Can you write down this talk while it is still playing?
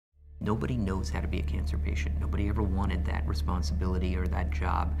Nobody knows how to be a cancer patient. Nobody ever wanted that responsibility or that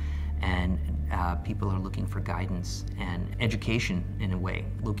job. And people are looking for guidance and education in a way,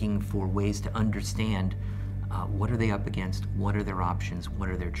 looking for ways to understand what are they up against, what are their options, what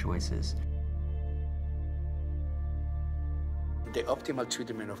are their choices. The optimal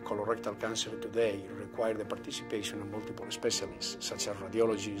treatment of colorectal cancer today requires the participation of multiple specialists, such as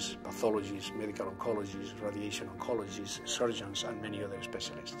radiologists, pathologists, medical oncologists, radiation oncologists, surgeons, and many other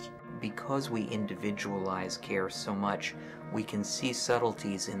specialists. Because we individualize care so much, we can see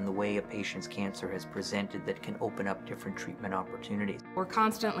subtleties in the way a patient's cancer has presented that can open up different treatment opportunities. We're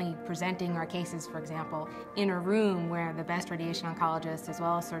constantly presenting our cases, for example, in a room where the best radiation oncologists as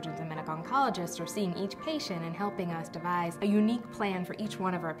well as surgeons and medical oncologists are seeing each patient and helping us devise a unique plan for each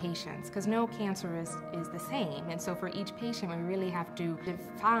one of our patients, because no cancer is the same. And so for each patient, we really have to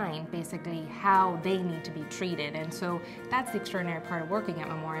define basically how they need to be treated. And so that's the extraordinary part of working at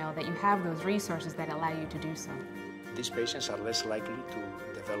Memorial, that you have those resources that allow you to do so. These patients are less likely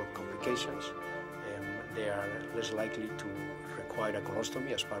to develop complications, they are less likely to require a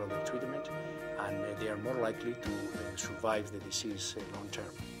colostomy as part of the treatment, and they are more likely to survive the disease long term.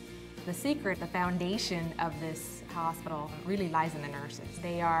 The secret, the foundation of this hospital really lies in the nurses.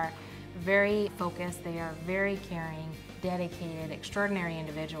 They are very focused, they are very caring, dedicated, extraordinary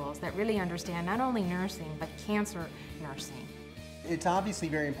individuals that really understand not only nursing, but cancer nursing. It's obviously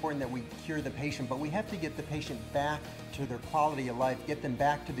very important that we cure the patient, but we have to get the patient back to their quality of life, get them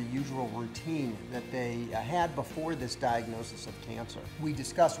back to the usual routine that they had before this diagnosis of cancer. We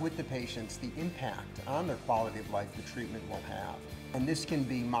discuss with the patients the impact on their quality of life the treatment will have. And this can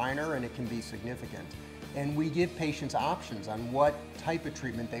be minor and it can be significant. And we give patients options on what type of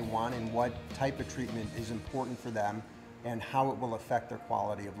treatment they want and what type of treatment is important for them and how it will affect their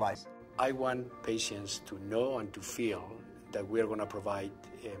quality of life. I want patients to know and to feel that we are going to provide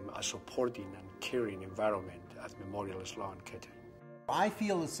a supporting and caring environment at Memorial Sloan-Kettering. I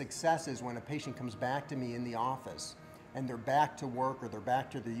feel a success is when a patient comes back to me in the office and they're back to work or they're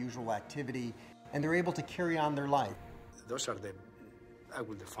back to their usual activity and they're able to carry on their life. Those are I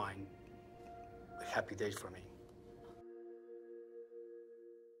would define happy days for me.